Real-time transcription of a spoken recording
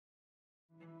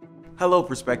Hello,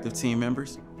 prospective team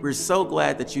members. We're so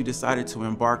glad that you decided to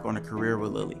embark on a career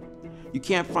with Lilly. You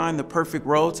can't find the perfect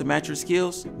role to match your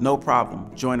skills? No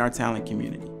problem. Join our talent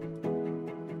community.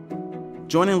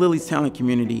 Joining Lilly's talent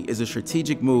community is a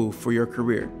strategic move for your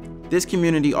career. This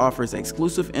community offers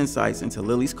exclusive insights into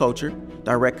Lilly's culture,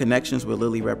 direct connections with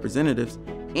Lilly representatives,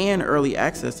 and early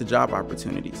access to job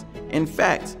opportunities. In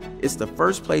fact, it's the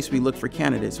first place we look for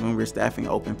candidates when we're staffing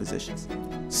open positions.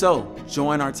 So,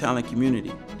 join our talent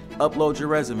community. Upload your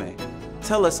resume.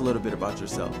 Tell us a little bit about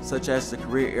yourself, such as the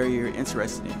career area you're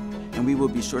interested in, and we will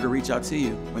be sure to reach out to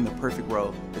you when the perfect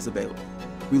role is available.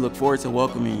 We look forward to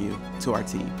welcoming you to our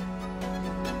team.